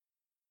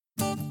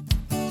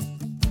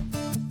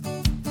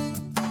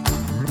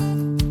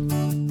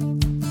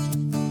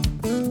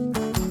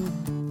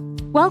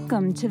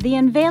Welcome to the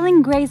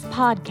Unveiling Grace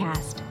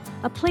podcast,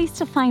 a place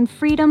to find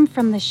freedom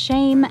from the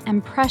shame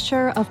and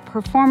pressure of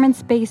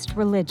performance-based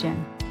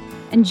religion.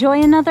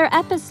 Enjoy another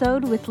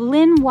episode with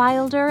Lynn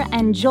Wilder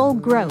and Joel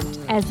Groat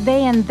as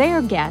they and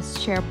their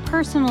guests share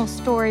personal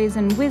stories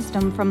and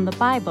wisdom from the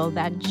Bible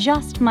that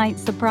just might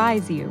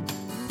surprise you.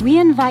 We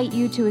invite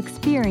you to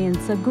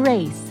experience a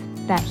grace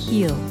that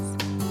heals.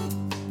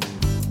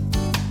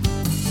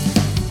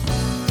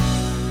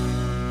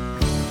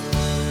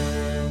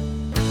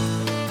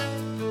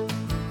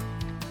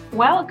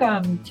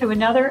 Welcome to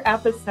another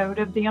episode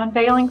of the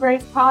Unveiling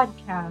Grace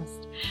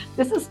podcast.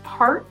 This is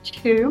part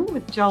 2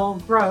 with Joel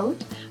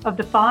Groat of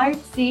the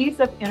 5 C's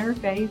of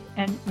Interfaith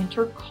and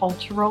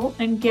Intercultural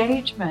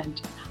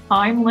Engagement.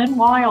 I'm Lynn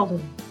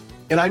Wilder.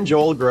 And I'm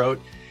Joel Groat.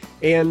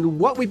 And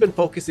what we've been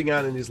focusing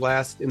on in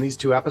these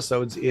 2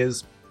 episodes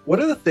is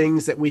what are the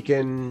things that we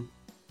can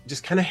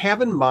just kind of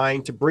have in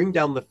mind to bring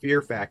down the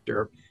fear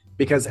factor?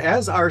 Because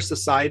as our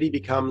society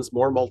becomes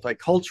more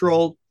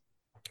multicultural,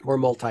 more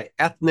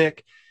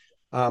multi-ethnic,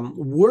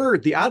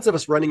 the odds of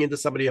us running into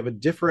somebody of a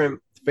different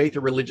faith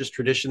or religious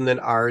tradition than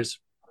ours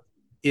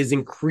is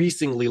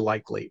increasingly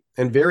likely.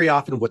 And very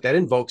often what that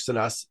invokes in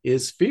us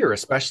is fear,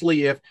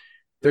 especially if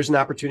there's an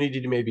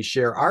opportunity to maybe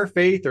share our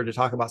faith or to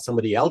talk about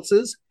somebody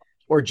else's,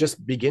 or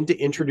just begin to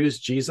introduce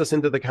Jesus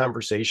into the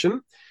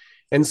conversation.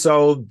 And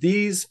so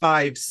these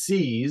 5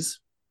 C's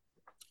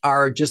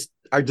are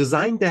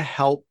designed to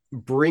help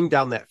bring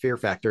down that fear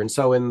factor. And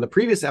so in the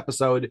previous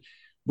episode,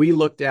 we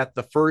looked at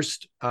the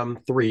first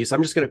 3. So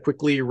I'm just going to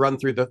quickly run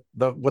through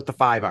what the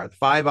 5 are. The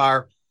 5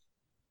 are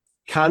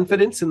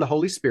confidence in the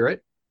Holy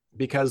Spirit,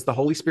 because the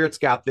Holy Spirit's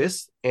got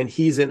this and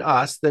he's in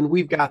us, then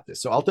we've got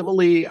this. So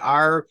ultimately,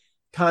 our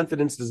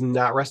confidence does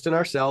not rest in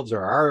ourselves or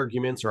our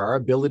arguments or our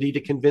ability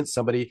to convince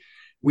somebody.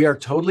 We are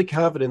totally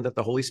confident that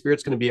the Holy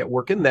Spirit's going to be at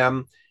work in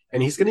them,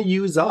 and he's going to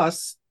use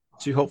us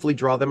to hopefully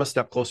draw them a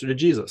step closer to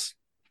Jesus.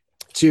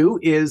 2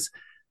 is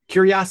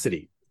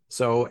curiosity.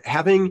 So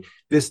having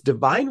this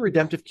divine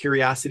redemptive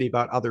curiosity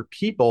about other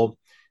people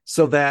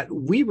so that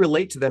we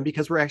relate to them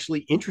because we're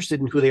actually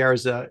interested in who they are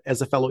as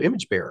a fellow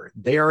image bearer.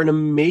 They are an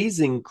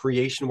amazing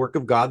creation work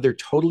of God. They're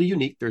totally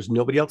unique. There's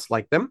nobody else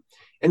like them.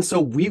 And so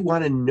we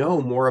want to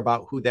know more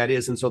about who that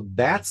is. And so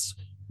that's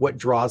what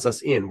draws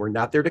us in. We're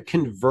not there to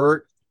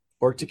convert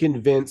or to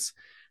convince.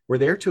 We're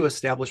there to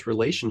establish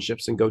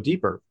relationships and go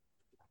deeper.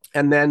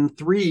 And then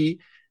 3,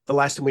 the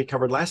last one we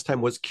covered last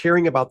time, was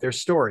caring about their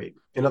story.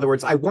 In other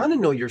words, I want to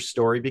know your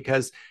story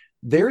because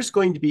there's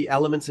going to be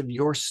elements of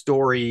your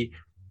story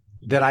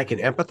that I can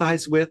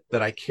empathize with,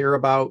 that I care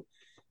about.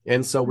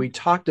 And so we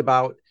talked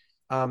about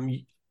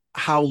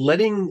how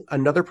letting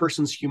another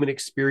person's human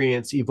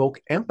experience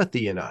evoke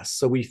empathy in us.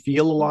 So we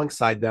feel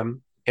alongside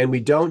them and we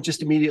don't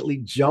just immediately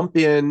jump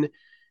in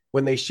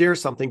when they share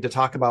something to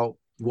talk about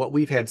what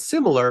we've had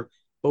similar,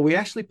 but we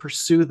actually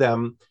pursue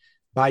them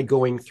by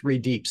going 3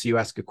 deep. So you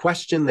ask a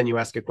question, then you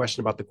ask a question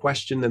about the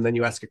question, and then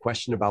you ask a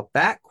question about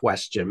that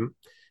question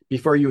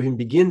before you even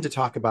begin to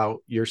talk about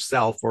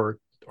yourself or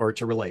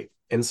to relate.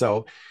 And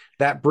so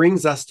that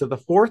brings us to the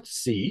 4th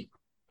C,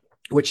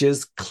 which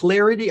is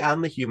clarity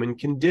on the human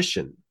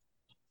condition.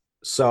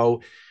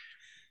 So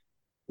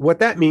what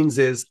that means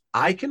is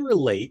I can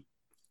relate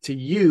to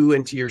you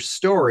and to your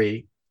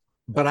story,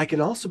 but I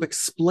can also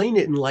explain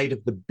it in light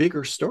of the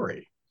bigger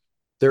story.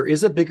 There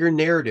is a bigger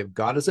narrative.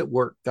 God is at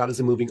work. God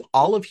is moving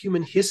all of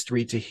human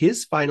history to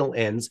his final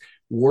ends.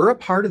 We're a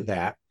part of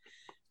that.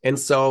 And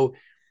so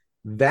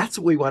that's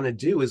what we want to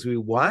do, is we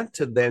want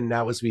to then,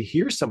 now as we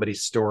hear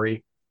somebody's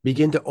story,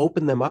 begin to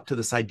open them up to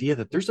this idea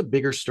that there's a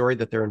bigger story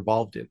that they're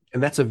involved in.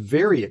 And that's a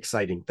very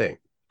exciting thing.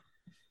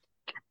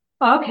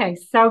 Okay,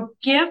 so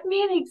give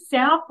me an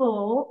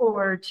example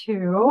or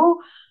 2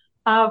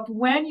 of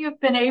when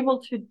you've been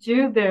able to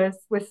do this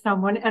with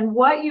someone and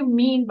what you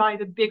mean by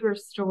the bigger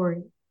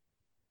story.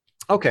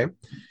 Okay.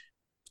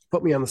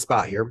 Put me on the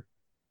spot here.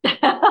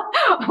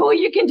 Well,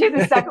 you can do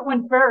the second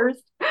one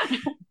first.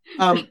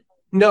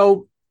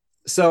 No.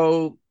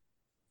 So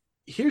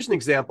here's an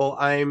example.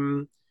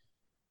 I'm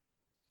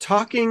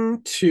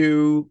talking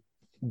to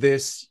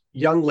this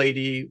young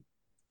lady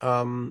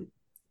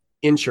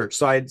in church.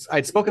 So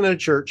I'd spoken at a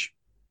church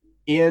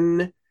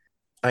I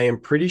am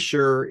pretty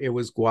sure it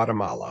was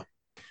Guatemala.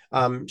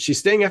 She's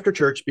staying after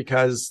church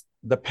because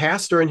the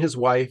pastor and his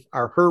wife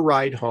are her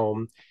ride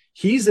home.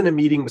 He's in a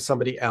meeting with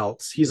somebody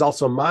else. He's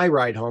also my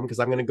ride home because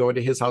I'm going to go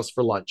to his house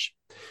for lunch.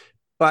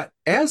 But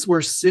as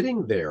we're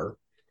sitting there,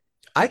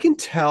 I can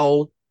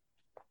tell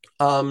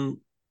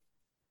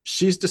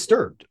she's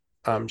disturbed.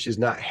 She's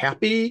not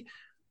happy.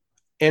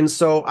 And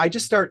so I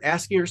just start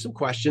asking her some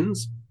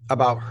questions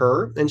about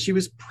her. And she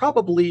was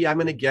probably, I'm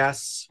going to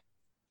guess,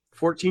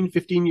 14,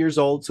 15 years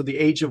old. So the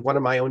age of one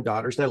of my own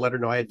daughters. And I let her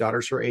know I had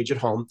daughters her age at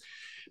home.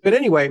 But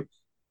anyway,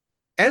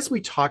 as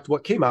we talked,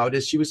 what came out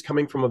is she was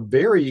coming from a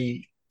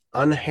very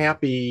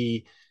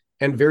unhappy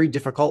and very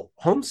difficult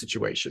home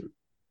situation.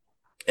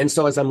 And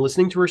so as I'm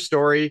listening to her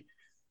story,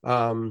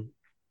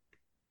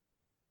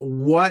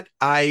 what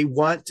I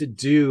want to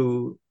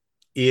do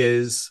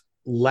is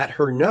let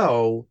her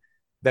know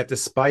that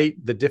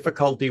despite the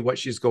difficulty, what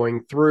she's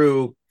going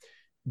through,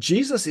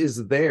 Jesus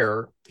is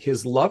there.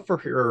 His love for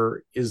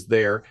her is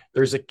there.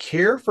 There's a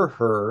care for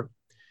her.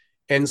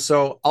 And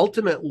so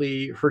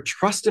ultimately, her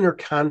trust and her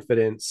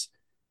confidence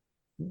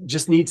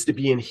just needs to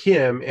be in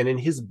him and in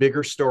his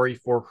bigger story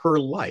for her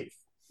life.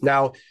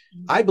 Now,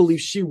 I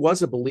believe she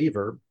was a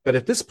believer, but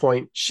at this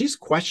point, she's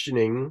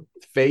questioning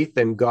faith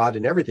and God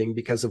and everything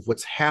because of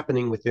what's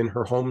happening within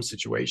her home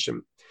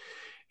situation.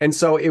 And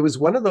so it was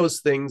one of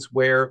those things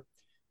where,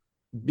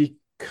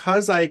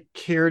 because I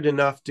cared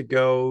enough to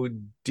go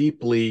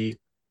deeply,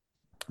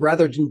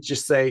 rather than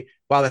just say,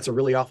 wow, that's a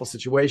really awful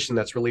situation,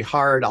 that's really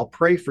hard, I'll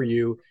pray for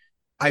you,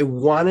 I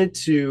wanted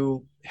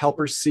to help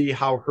her see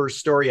how her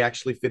story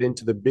actually fit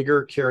into the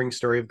bigger caring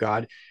story of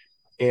God.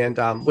 And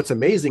what's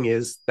amazing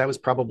is that was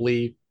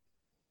probably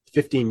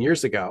 15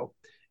 years ago,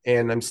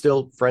 and I'm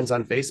still friends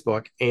on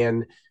Facebook.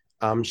 And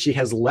she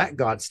has let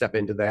God step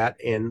into that.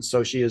 And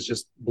so she has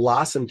just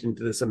blossomed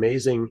into this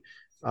amazing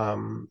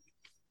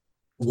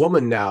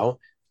woman now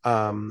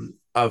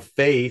of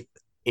faith.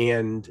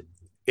 And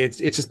it's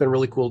just been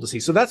really cool to see.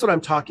 So that's what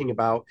I'm talking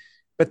about.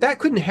 But that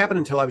couldn't happen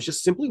until I was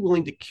just simply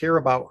willing to care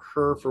about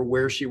her for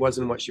where she was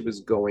and what she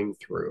was going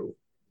through.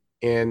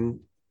 And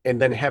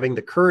then having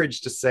the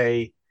courage to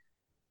say,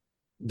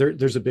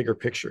 there's a bigger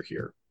picture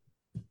here.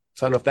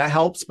 So I don't know if that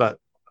helps, but.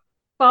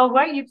 Well,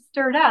 what you've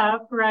stirred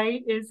up,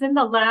 right, is in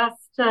the last,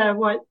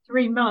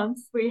 3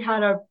 months, we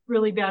had a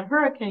really bad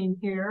hurricane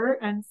here.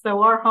 And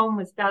so our home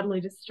was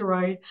badly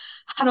destroyed.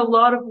 I had a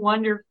lot of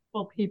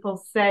wonderful people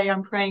say,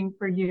 I'm praying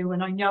for you.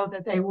 And I know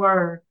that they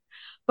were.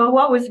 But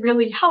what was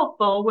really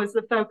helpful was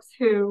the folks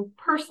who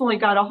personally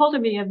got a hold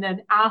of me and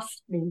then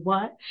asked me,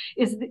 what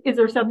is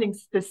there something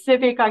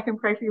specific I can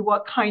pray for you?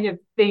 What kind of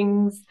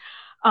things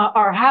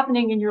are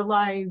happening in your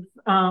life?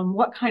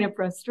 What kind of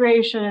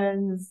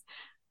frustrations?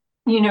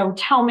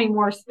 Tell me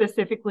more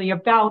specifically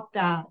about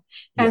that.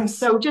 And Yes.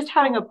 So just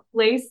having a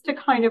place to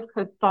kind of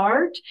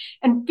cathartic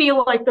and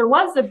feel like there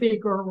was a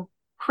bigger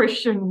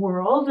Christian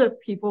world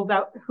of people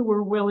who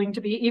were willing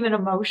to be even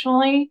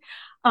emotionally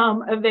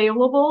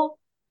available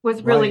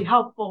was really Right.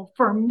 helpful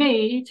for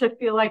me to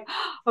feel like,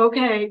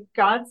 okay,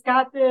 God's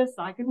got this.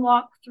 I can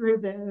walk through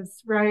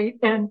this, right?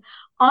 And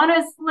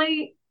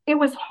honestly, it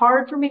was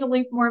hard for me to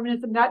leave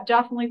Mormonism. That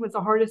definitely was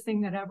the hardest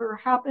thing that ever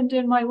happened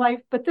in my life.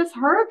 But this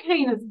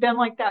hurricane has been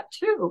like that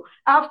too.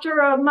 After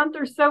a month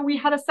or so, we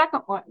had a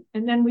second one,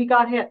 and then we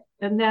got hit,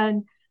 and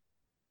then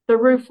the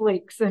roof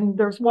leaks, and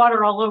there's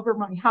water all over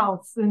my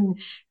house,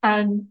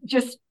 and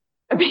just,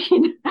 I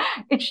mean,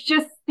 it's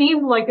just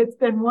seemed like it's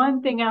been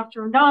one thing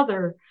after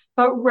another.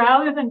 But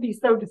rather than be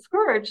so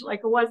discouraged like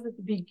it was at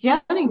the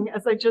beginning,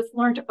 as I just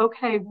learned,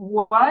 okay,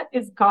 what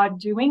is God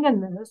doing in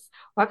this?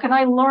 What can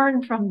I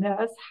learn from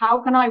this?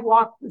 How can I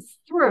walk this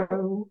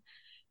through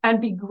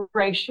and be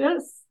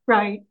gracious,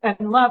 right,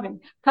 and loving?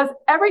 Because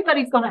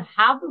everybody's going to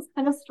have those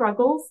kind of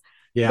struggles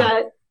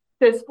that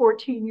this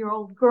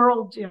 14-year-old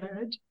girl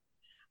did.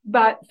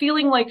 But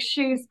feeling like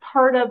she's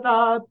part of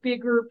a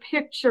bigger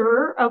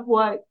picture of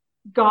what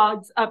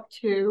God's up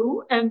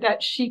to, and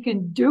that she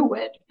can do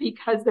it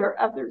because there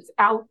are others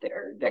out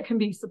there that can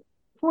be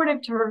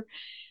supportive to her,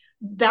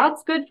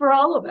 that's good for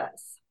all of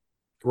us.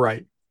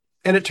 Right.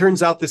 And it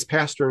turns out this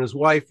pastor and his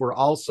wife were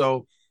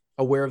also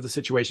aware of the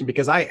situation,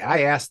 because I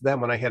asked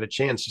them when I had a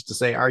chance just to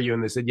say, are you?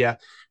 And they said, yeah,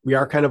 we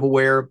are kind of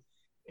aware.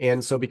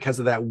 And so because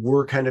of that,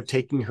 we're kind of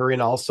taking her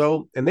in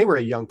also. And they were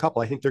a young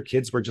couple. I think their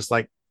kids were just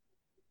like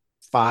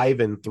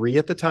 5 and 3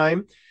 at the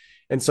time.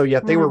 And so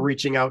yet they were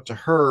reaching out to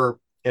her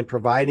and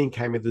providing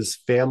kind of this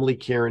family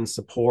care and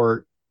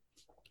support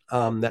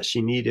that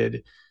she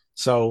needed.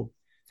 So,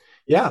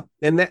 yeah.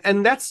 And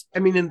that's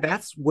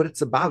what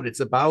it's about. It's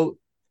about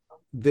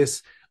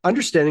this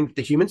understanding that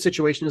the human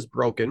situation is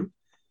broken.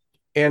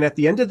 And at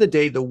the end of the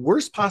day, the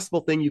worst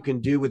possible thing you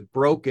can do with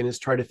broken is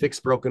try to fix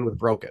broken with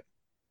broken,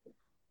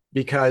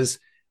 because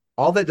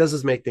all that does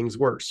is make things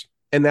worse.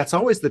 And that's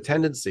always the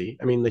tendency.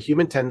 I mean, the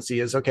human tendency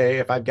is, okay,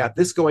 if I've got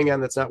this going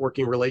on that's not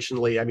working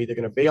relationally, I'm either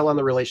going to bail on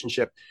the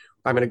relationship,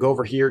 I'm going to go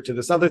over here to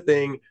this other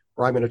thing,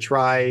 or I'm going to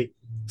try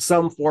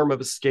some form of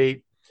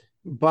escape.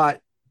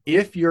 But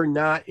if you're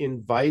not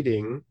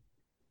inviting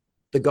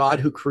the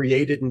God who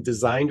created and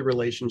designed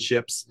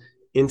relationships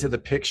into the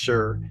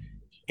picture,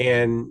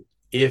 and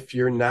if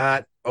you're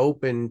not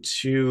open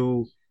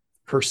to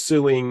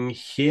pursuing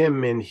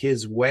him in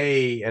his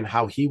way and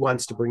how he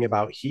wants to bring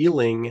about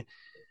healing,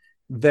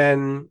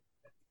 then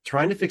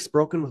trying to fix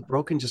broken with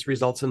broken just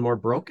results in more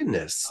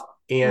brokenness.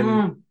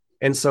 And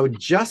so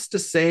just to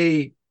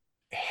say,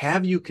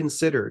 have you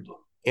considered?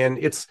 And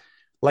it's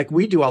like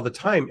we do all the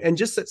time. And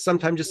just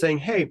sometimes just saying,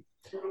 hey,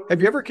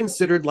 have you ever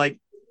considered like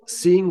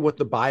seeing what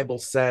the Bible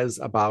says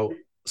about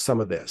some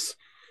of this,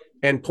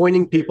 and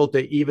pointing people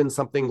to even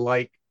something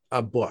like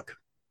a book,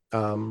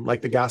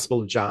 like the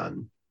Gospel of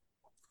John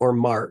or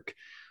Mark,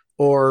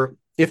 or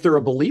if they're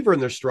a believer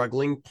and they're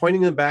struggling,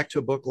 pointing them back to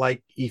a book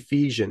like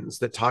Ephesians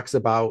that talks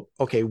about,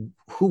 okay,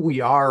 who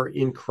we are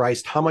in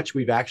Christ, how much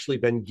we've actually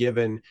been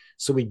given,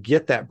 so we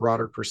get that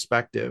broader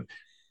perspective.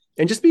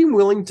 and just being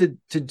willing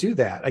to do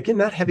that. Again,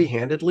 not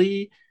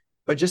heavy-handedly,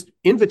 but just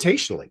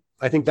invitationally.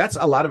 I think that's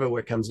a lot of it. What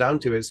it comes down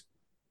to is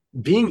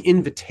being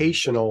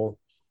invitational,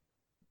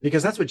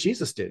 because that's what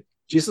Jesus did.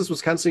 Jesus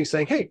was constantly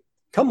saying, hey,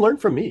 come learn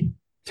from me.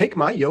 Take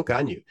my yoke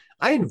on you.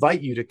 I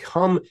invite you to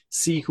come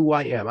see who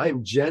I am. I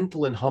am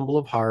gentle and humble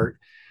of heart.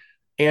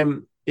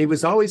 And it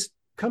was always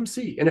come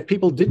see. And if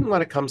people didn't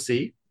want to come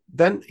see,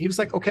 then he was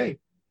like, okay.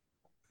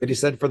 But he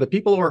said, for the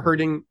people who are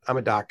hurting, I'm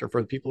a doctor.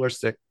 For the people who are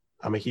sick,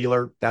 I'm a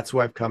healer. That's who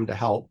I've come to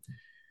help.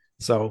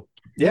 So,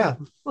 yeah.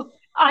 Well,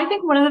 I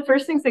think one of the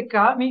first things that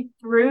got me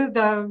through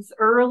those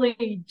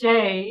early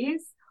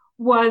days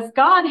was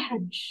God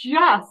had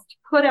just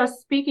put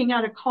us speaking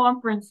at a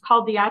conference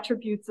called The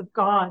Attributes of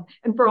God.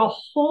 And for a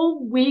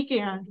whole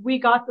weekend, we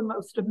got the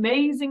most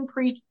amazing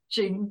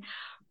preaching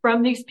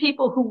from these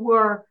people who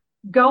were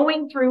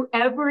going through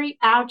every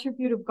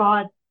attribute of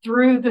God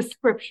through the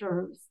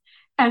scriptures.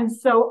 And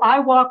so I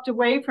walked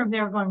away from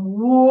there going,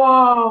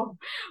 whoa,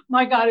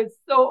 my God is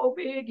so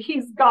big.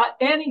 He's got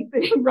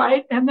anything,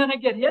 right? And then I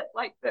get hit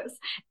like this.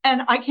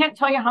 And I can't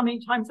tell you how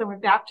many times I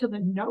went back to the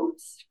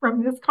notes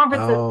from this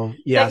conference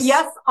that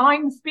yes,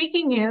 I'm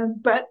speaking in,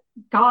 but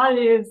God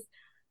is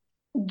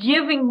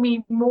giving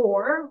me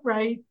more,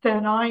 right,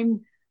 than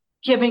I'm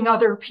giving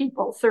other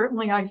people.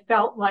 Certainly I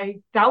felt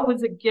like that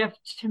was a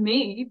gift to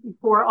me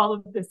before all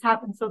of this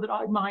happened so that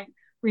I might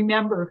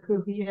remember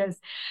who he is.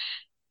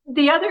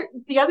 The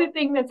other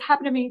thing that's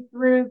happened to me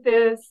through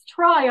this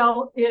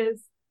trial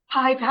is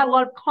I've had a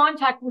lot of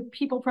contact with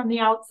people from the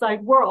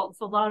outside world.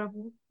 So a lot of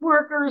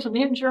workers and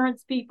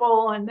insurance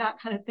people and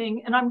that kind of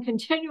thing. And I'm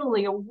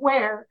continually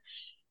aware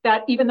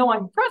that even though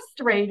I'm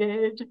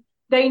frustrated,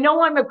 they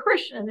know I'm a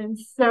Christian. And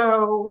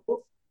so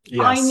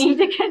yes, I need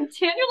to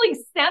continually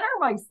center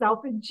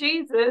myself in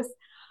Jesus,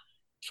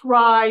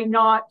 try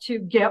not to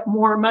get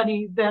more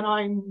money than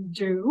I'm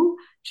due,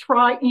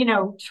 try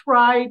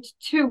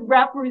to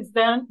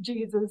represent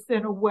Jesus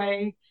in a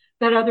way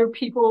that other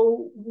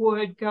people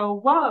would go,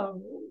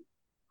 whoa,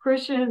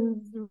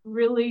 Christians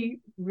really,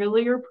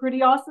 really are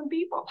pretty awesome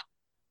people.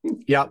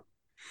 Yeah.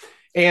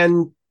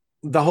 And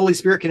the Holy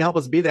Spirit can help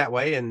us be that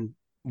way. And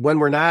when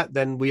we're not,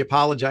 then we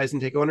apologize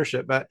and take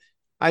ownership. But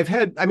I've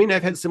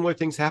had similar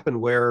things happen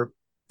where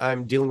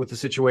I'm dealing with a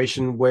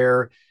situation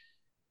where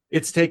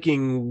it's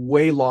taking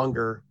way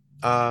longer.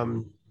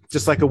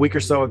 Just like a week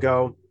or so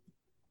ago,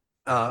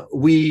 my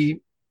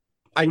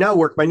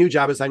new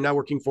job is I'm now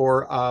working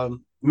for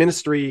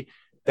ministry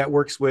that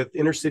works with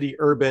inner city,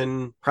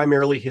 urban,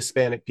 primarily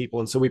Hispanic people.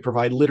 And so we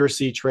provide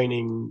literacy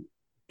training,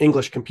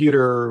 English,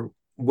 computer,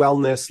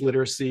 wellness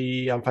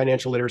literacy,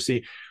 financial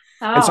literacy.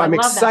 And so I'm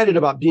excited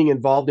about being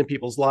involved in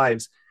people's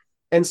lives.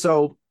 And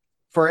so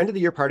for our end of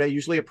the year party, I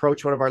usually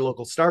approach one of our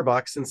local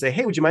Starbucks and say,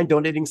 hey, would you mind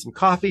donating some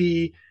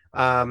coffee?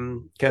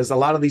 Because a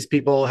lot of these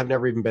people have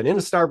never even been in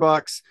a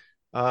Starbucks.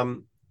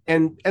 And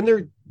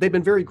they've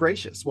been very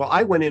gracious. Well,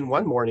 I went in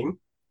one morning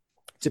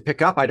to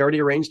pick up. I'd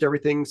already arranged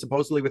everything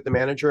supposedly with the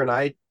manager, and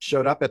I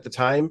showed up at the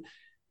time,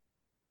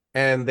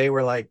 and they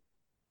were like,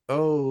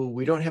 oh,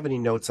 we don't have any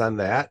notes on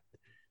that.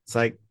 It's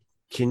like,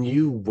 can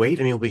you wait?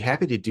 I mean, we'll be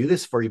happy to do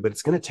this for you, but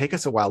it's going to take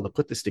us a while to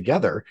put this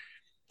together.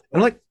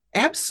 And I'm like,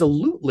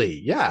 absolutely,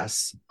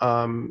 yes.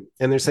 And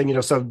they're saying,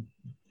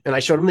 and I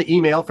showed them the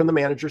email from the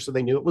manager, so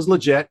they knew it was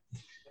legit.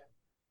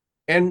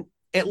 And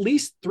at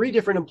least 3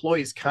 different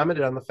employees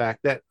commented on the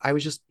fact that I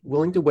was just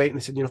willing to wait. And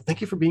they said,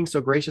 thank you for being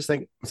so gracious.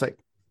 It's like,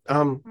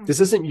 this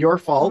isn't your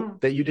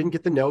fault that you didn't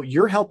get the note.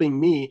 You're helping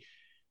me.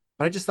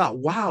 But I just thought,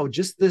 wow,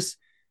 just this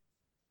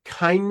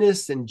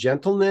kindness and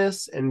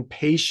gentleness and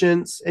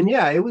patience. And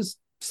yeah, it was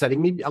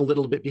setting me a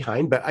little bit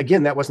behind. But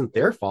again, that wasn't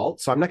their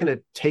fault. So I'm not going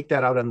to take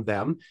that out on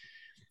them.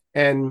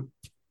 And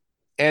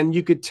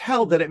you could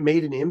tell that it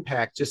made an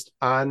impact just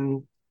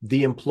on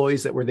the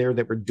employees that were there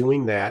that were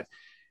doing that.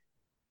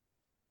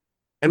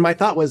 And my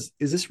thought was,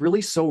 is this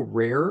really so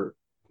rare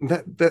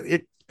that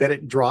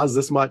it draws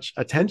this much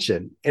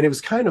attention? And it was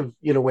kind of,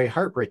 in a way,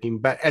 heartbreaking.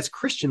 But as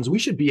Christians, we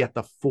should be at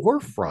the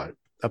forefront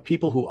of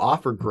people who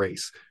offer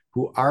grace,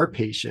 who are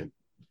patient,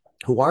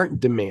 who aren't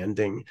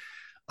demanding,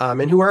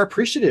 and who are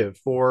appreciative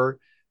for,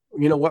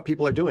 what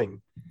people are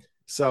doing.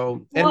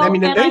 So, they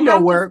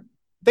know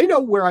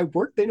where I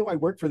work. They know I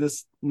work for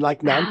this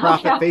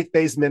nonprofit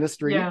faith-based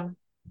ministry. Yeah.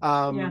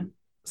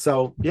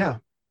 So, yeah.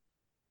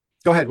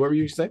 Go ahead. What were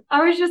you saying?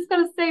 I was just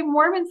going to say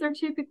Mormons are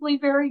typically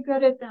very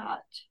good at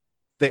that.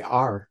 They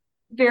are.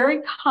 Very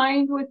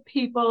kind with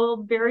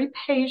people, very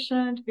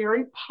patient,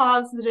 very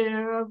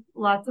positive,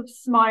 lots of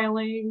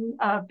smiling,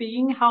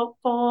 being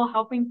helpful,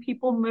 helping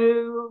people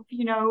move,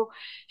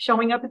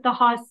 showing up at the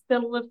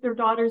hospital if their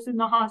daughter's in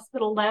the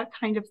hospital, that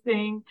kind of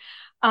thing.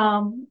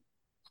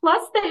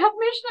 Plus, they have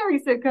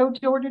missionaries that go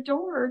door to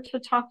door to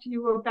talk to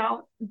you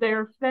about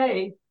their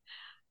faith.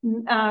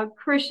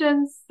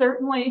 Christians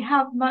certainly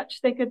have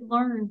much they could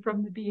learn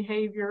from the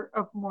behavior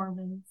of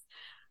Mormons.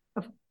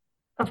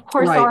 Of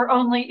course, right. Our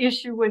only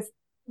issue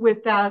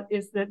with that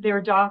is that their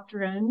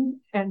doctrine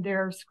and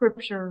their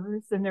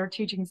scriptures and their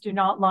teachings do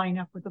not line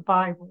up with the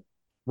Bible.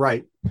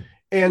 Right.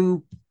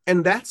 And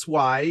that's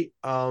why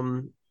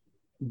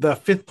the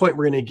fifth point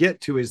we're going to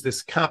get to is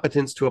this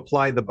competence to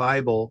apply the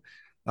Bible.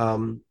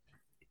 And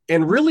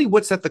really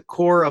what's at the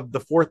core of the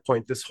fourth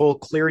point, this whole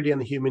clarity on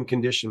the human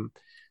condition.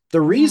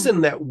 The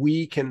reason that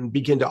we can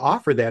begin to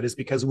offer that is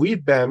because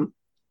we've been,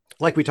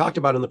 like we talked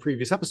about in the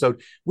previous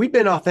episode, we've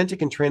been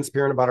authentic and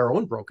transparent about our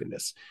own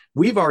brokenness.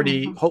 We've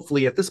already,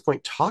 hopefully at this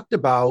point, talked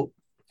about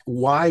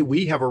why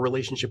we have a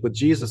relationship with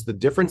Jesus, the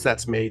difference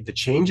that's made, the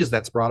changes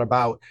that's brought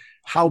about,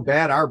 how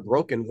bad our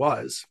broken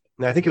was.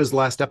 And I think it was the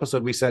last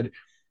episode we said,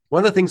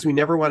 one of the things we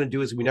never want to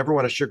do is we never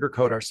want to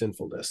sugarcoat our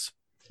sinfulness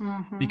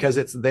because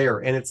it's there.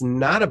 And it's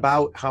not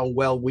about how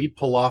well we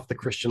pull off the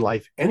Christian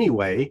life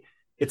anyway.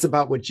 It's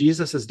about what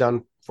Jesus has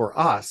done for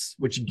us,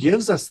 which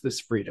gives us this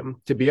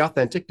freedom to be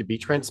authentic, to be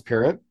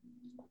transparent,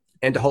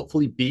 and to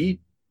hopefully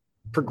be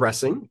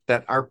progressing,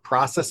 that our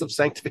process of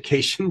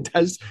sanctification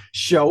does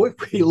show if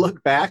we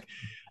look back,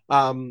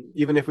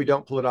 even if we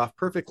don't pull it off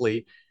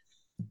perfectly.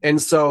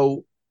 And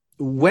so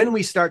when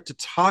we start to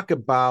talk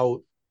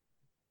about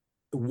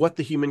what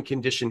the human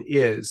condition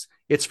is,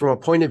 it's from a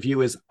point of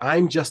view as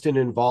I'm just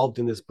involved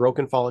in this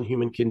broken, fallen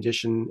human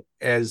condition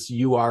as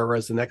you are, or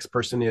as the next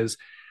person is.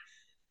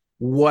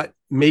 What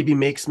maybe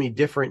makes me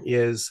different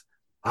is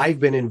I've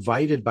been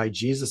invited by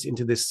Jesus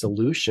into this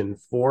solution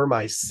for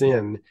my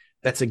sin.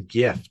 That's a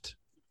gift,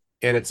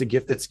 and it's a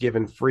gift that's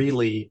given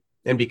freely.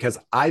 And because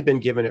I've been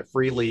given it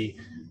freely,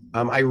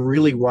 I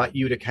really want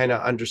you to kind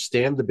of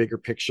understand the bigger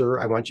picture.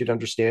 I want you to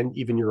understand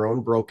even your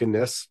own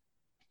brokenness.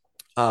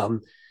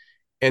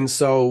 And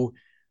so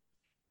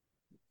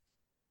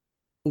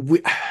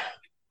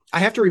I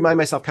have to remind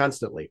myself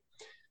constantly,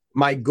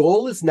 my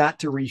goal is not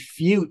to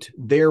refute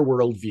their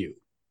worldview.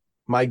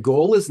 My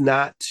goal is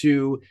not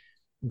to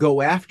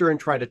go after and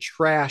try to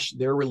trash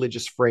their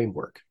religious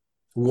framework.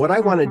 What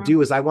I want to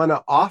do is I want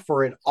to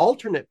offer an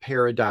alternate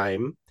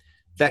paradigm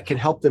that can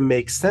help them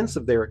make sense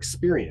of their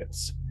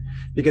experience.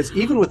 Because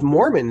even with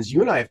Mormons,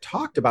 you and I have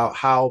talked about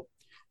how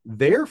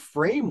their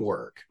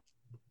framework,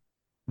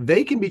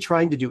 they can be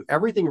trying to do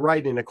everything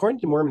right. And according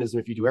to Mormonism,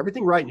 if you do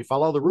everything right and you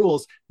follow all the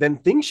rules, then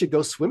things should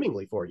go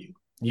swimmingly for you.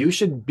 You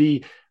should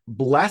be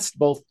blessed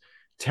both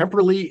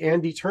temporally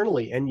and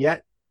eternally. And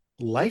yet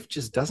life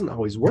just doesn't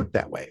always work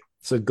that way.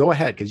 So go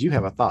ahead, because you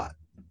have a thought.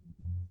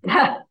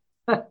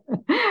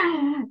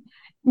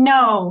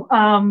 No,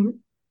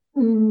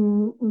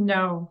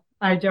 no,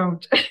 I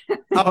don't.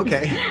 Oh,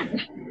 okay.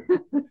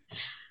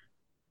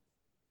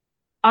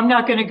 I'm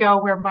not going to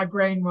go where my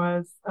brain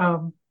was.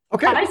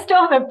 Okay. I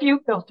still have a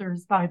few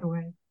filters, by the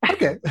way.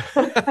 Okay.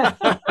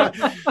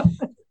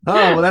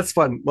 Oh, well, that's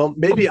fun. Well,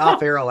 maybe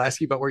off air, I'll ask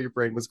you about where your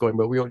brain was going,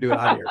 but we won't do it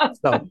on here.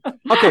 So,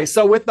 okay.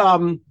 So with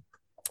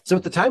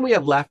the time we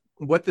have left,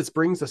 what this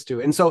brings us to,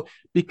 and so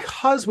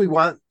because we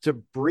want to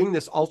bring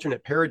this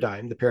alternate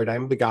paradigm, the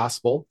paradigm of the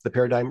gospel, the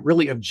paradigm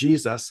really of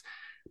Jesus,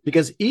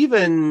 because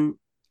even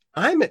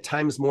I'm at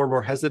times more and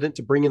more hesitant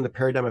to bring in the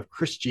paradigm of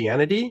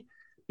Christianity,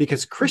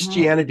 because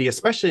Christianity,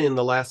 especially in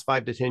the last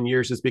 5 to 10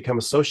 years, has become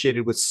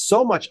associated with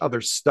so much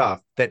other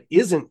stuff that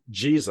isn't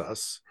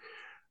Jesus.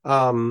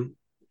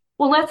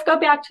 Well, let's go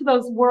back to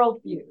those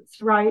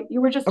worldviews, right? You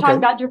were just talking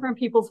about different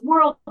people's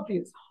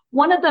worldviews.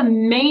 One of the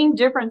main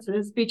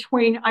differences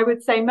between, I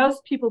would say,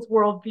 most people's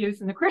worldviews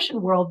and the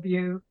Christian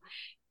worldview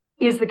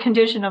is the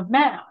condition of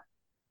man.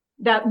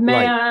 That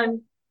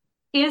man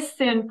is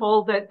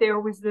sinful, that there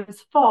was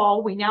this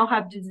fall. We now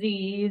have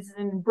disease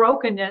and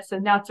brokenness,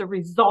 and that's a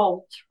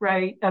result,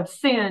 right, of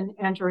sin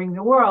entering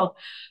the world.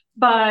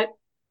 But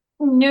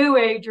New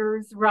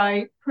Agers,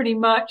 right, pretty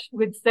much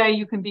would say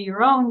you can be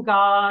your own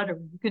God, or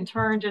you can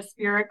turn to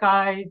spirit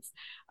guides.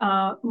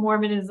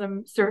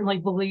 Mormonism certainly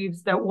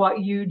believes that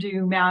what you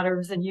do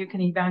matters and you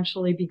can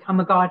eventually become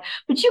a God.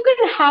 But you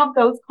can have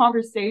those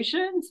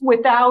conversations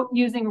without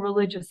using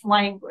religious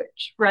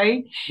language,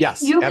 right?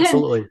 Yes, you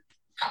absolutely. Can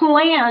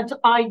plant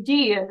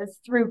ideas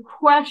through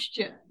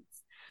questions.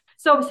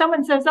 So if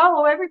someone says,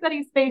 oh, well,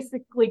 everybody's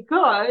basically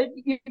good,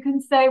 you can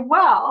say,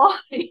 well,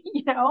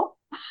 you know,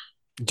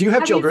 do you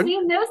have children? You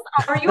seen this?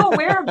 Are you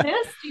aware of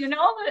this? Do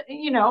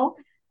you know,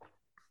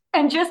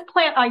 and just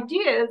plant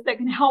ideas that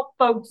can help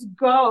folks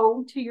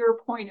go to your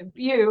point of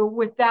view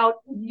without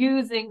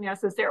using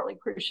necessarily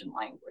Christian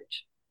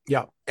language.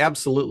 Yeah,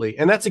 absolutely.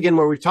 And that's again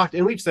where we've talked,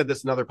 and we've said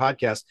this in other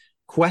podcasts,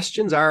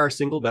 questions are our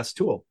single best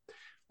tool.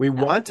 We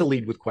want to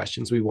lead with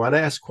questions. We want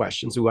to ask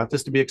questions. We want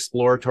this to be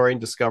exploratory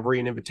and discovery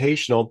and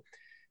invitational.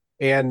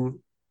 And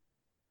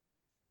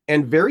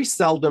very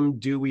seldom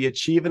do we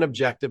achieve an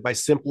objective by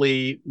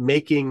simply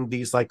making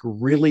these like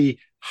really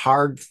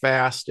hard,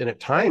 fast, and at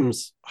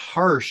times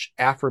harsh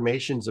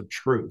affirmations of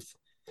truth.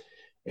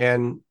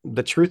 And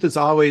the truth is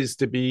always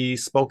to be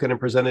spoken and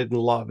presented in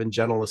love and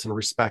gentleness and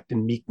respect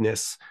and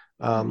meekness.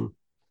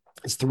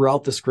 It's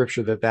throughout the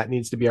scripture that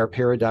needs to be our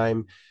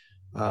paradigm.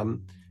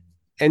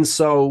 And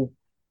so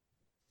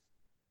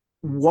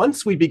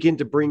once we begin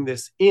to bring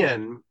this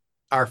in,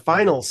 our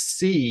final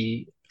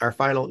C, our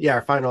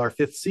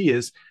fifth C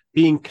is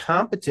being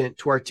competent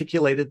to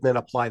articulate it and then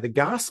apply the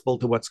gospel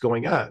to what's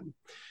going on.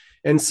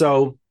 And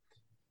so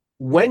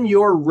when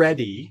you're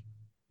ready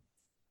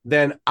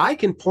then I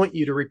can point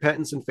you to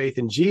repentance and faith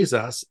in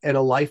Jesus and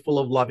a life full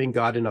of loving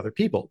God and other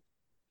people.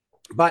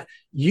 But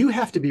you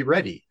have to be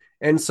ready.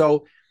 And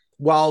so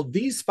while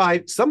these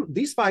five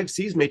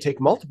C's may take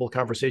multiple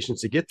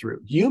conversations to get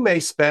through, you may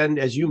spend,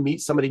 as you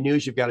meet somebody new,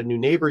 you've got a new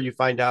neighbor, you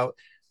find out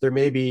there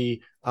may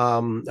be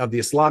of the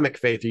Islamic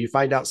faith, or you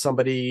find out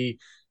somebody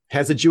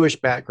has a Jewish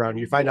background,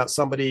 you find out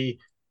somebody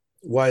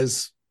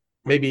was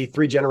maybe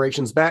 3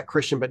 generations back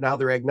Christian, but now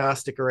they're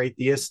agnostic or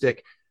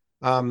atheistic.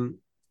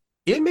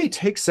 It may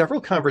take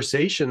several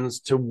conversations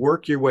to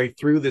work your way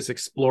through this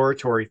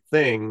exploratory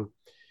thing,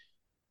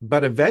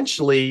 but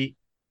eventually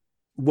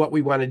what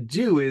we want to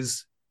do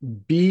is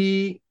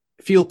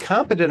feel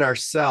confident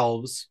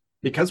ourselves,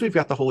 because we've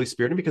got the Holy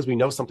Spirit and because we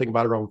know something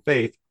about our own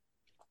faith,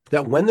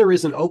 that when there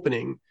is an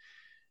opening,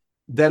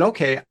 then,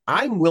 okay,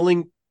 I'm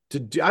willing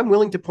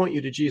to point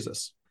you to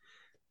Jesus.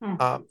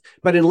 But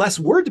unless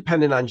we're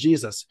dependent on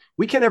Jesus,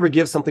 we can't ever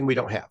give something we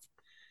don't have.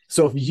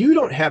 So if you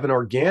don't have an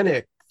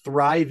organic,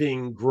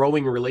 thriving,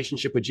 growing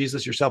relationship with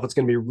Jesus yourself, it's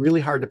going to be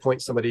really hard to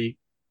point somebody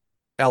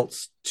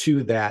else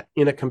to that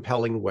in a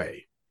compelling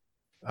way.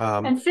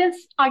 And since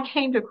I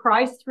came to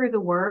Christ through the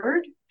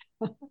Word,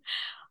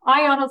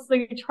 I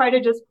honestly try to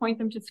just point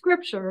them to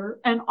Scripture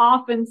and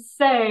often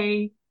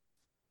say,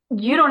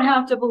 you don't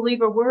have to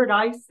believe a word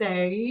I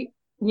say.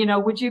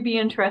 Would you be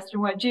interested in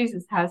what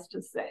Jesus has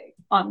to say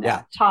on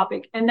that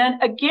topic? And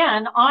then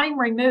again, I'm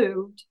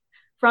removed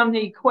from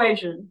the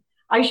equation.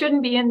 I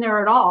shouldn't be in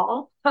there at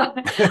all.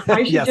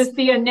 I should just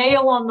be a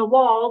nail on the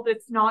wall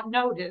that's not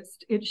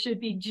noticed. It should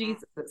be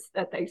Jesus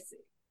that they see.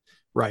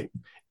 Right.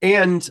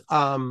 And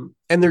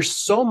there's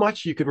so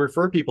much you can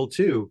refer people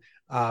to.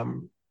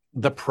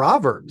 The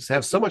Proverbs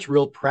have so much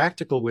real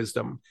practical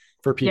wisdom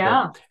for people.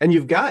 Yeah. And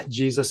you've got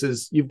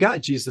Jesus's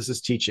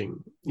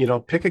teaching.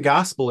 Pick a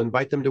gospel,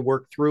 invite them to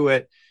work through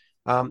it.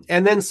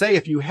 And then say,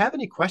 if you have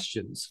any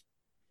questions,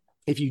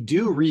 if you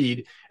do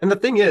read, and the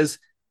thing is,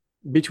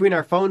 between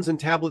our phones and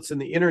tablets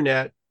and the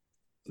internet,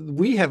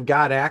 we have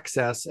got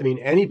access. I mean,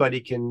 anybody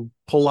can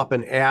pull up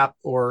an app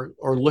or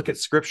look at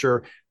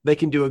Scripture. They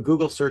can do a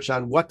Google search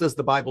on what does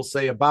the Bible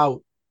say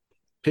about,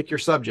 pick your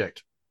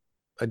subject,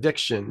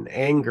 addiction,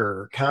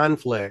 anger,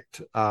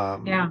 conflict,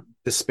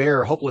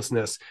 despair,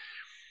 hopelessness,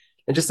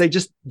 and just say,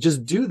 just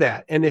do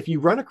that. And if you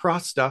run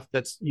across stuff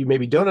that's you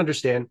maybe don't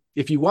understand,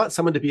 if you want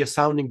someone to be a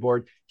sounding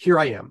board, here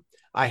I am.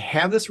 I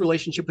have this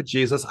relationship with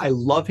Jesus. I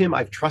love him.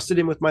 I've trusted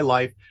him with my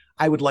life.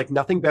 I would like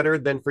nothing better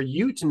than for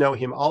you to know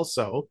him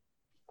also,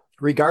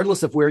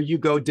 regardless of where you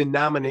go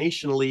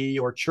denominationally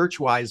or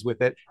church-wise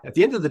with it. At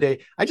the end of the day,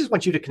 I just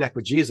want you to connect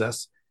with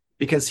Jesus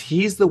because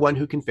he's the one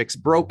who can fix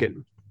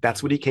broken.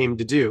 That's what he came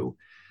to do.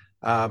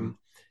 And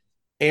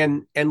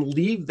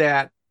leave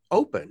that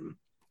open.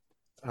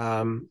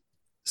 And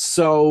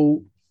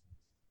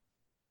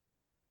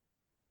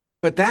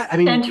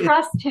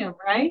trust him,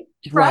 right?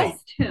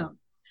 Trust him.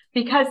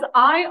 Because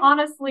I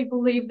honestly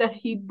believe that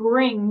he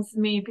brings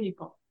me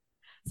people.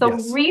 So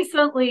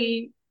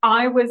recently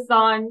I was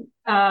on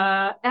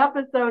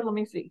episode,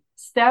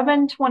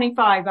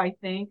 725, I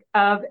think,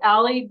 of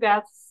Allie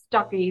Beth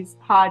Stuckey's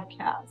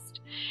podcast.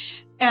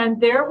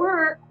 And there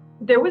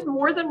was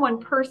more than one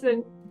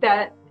person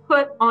that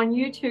put on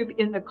YouTube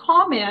in the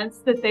comments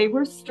that they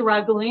were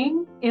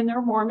struggling in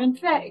their Mormon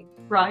faith,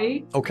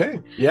 right?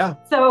 Okay, yeah.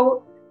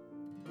 So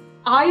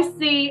I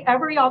see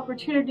every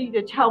opportunity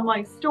to tell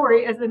my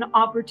story as an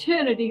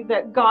opportunity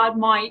that God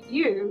might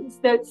use,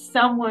 that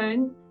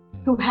someone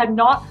who had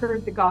not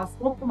heard the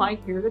gospel might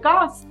hear the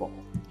gospel.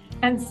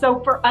 And so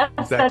for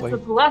us, that's a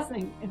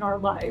blessing in our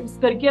lives.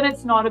 But again,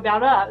 it's not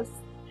about us.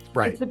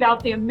 Right. It's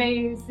about the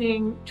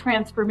amazing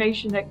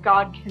transformation that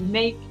God can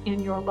make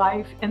in your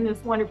life and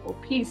this wonderful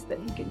peace that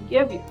he can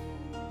give you.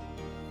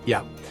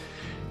 Yeah.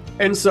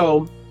 And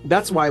so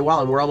that's why,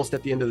 and we're almost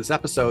at the end of this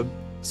episode.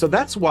 So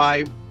that's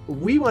why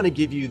we want to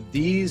give you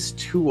these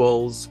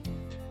tools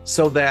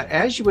so that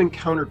as you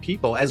encounter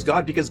people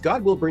because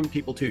God will bring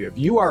people to you. If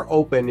you are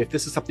open, if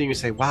this is something you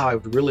say, wow, I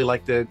would really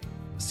like to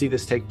see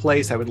this take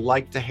place. I would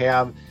like to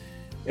have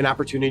an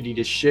opportunity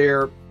to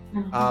share.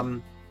 Mm-hmm.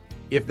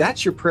 If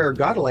that's your prayer,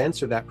 God will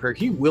answer that prayer.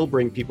 He will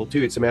bring people to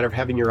you. It's a matter of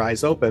having your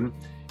eyes open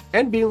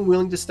and being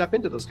willing to step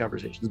into those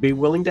conversations, being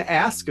willing to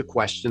ask a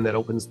question that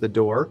opens the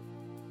door,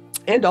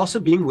 and also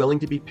being willing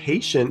to be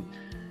patient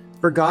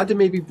for God to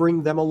maybe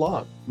bring them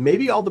along.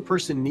 Maybe all the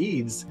person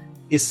needs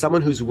is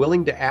someone who's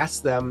willing to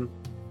ask them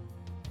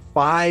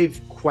 5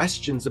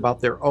 questions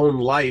about their own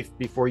life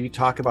before you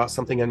talk about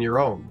something on your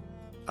own.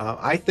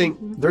 I think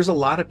there's a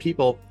lot of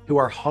people who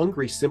are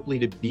hungry simply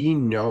to be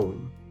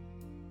known,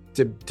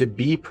 to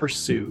be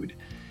pursued.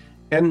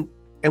 And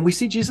we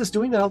see Jesus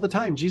doing that all the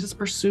time. Jesus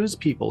pursues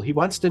people. He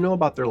wants to know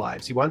about their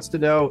lives. He wants to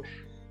know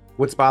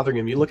what's bothering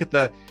him. You look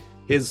at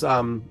his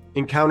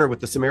encounter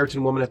with the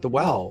Samaritan woman at the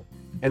well,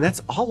 and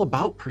that's all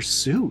about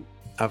pursuit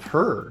of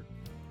her.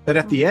 But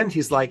at the end,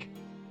 he's like,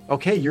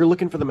 okay, you're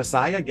looking for the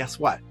Messiah? Guess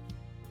what?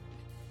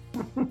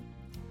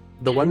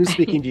 The one who's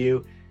speaking to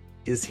you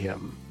is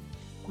him.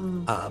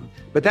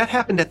 But that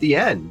happened at the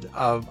end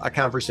of a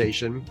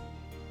conversation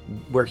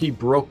where he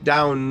broke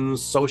down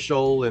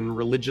social and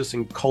religious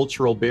and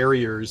cultural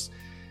barriers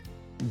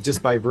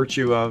just by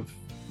virtue of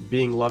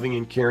being loving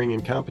and caring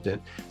and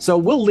competent. So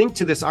we'll link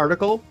to this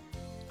article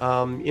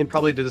in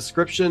probably the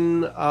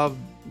description of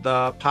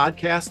the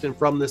podcast. And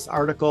from this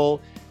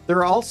article,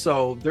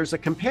 there's a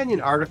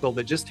companion article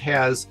that just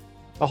has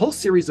a whole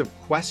series of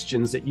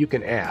questions that you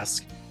can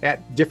ask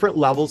at different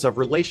levels of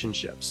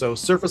relationship. So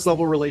surface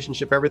level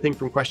relationship, everything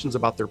from questions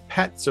about their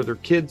pets or their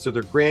kids or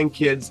their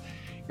grandkids,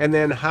 and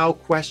then how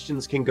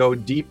questions can go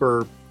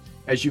deeper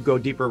as you go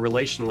deeper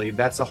relationally.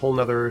 That's a whole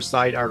nother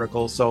side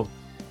article. So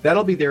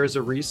that'll be there as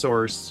a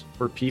resource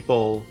for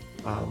people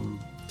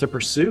to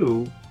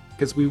pursue,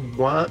 because we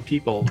want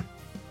people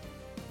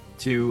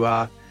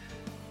to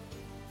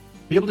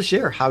be able to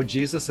share how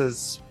Jesus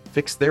has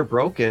fixed their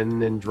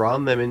broken and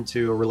drawn them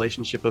into a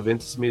relationship of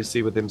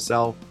intimacy with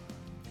himself,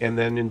 and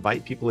then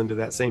invite people into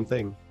that same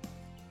thing.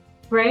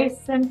 Grace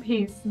and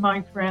peace,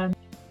 my friend.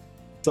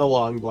 So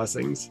long,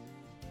 blessings.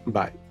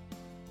 Bye.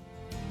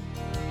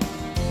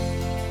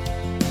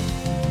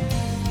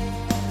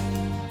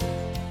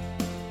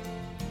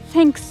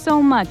 Thanks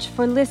so much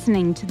for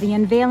listening to the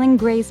Unveiling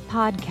Grace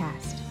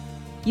podcast.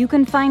 You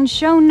can find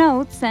show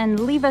notes and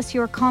leave us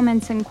your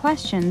comments and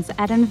questions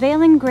at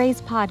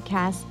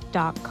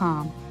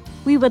unveilinggracepodcast.com.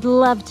 We would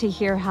love to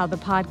hear how the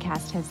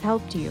podcast has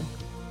helped you.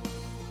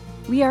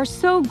 We are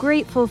so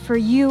grateful for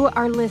you,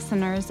 our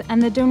listeners,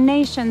 and the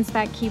donations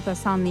that keep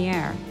us on the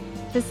air.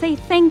 To say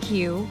thank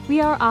you,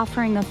 we are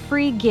offering a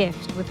free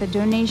gift with a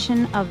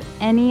donation of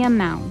any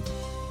amount.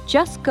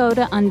 Just go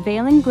to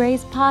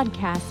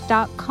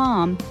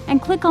unveilinggracepodcast.com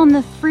and click on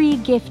the free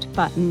gift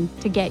button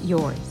to get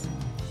yours.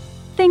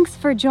 Thanks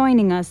for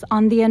joining us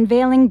on the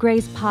Unveiling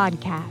Grace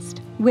podcast,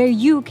 where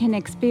you can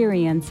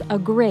experience a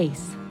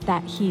grace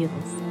that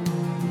heals.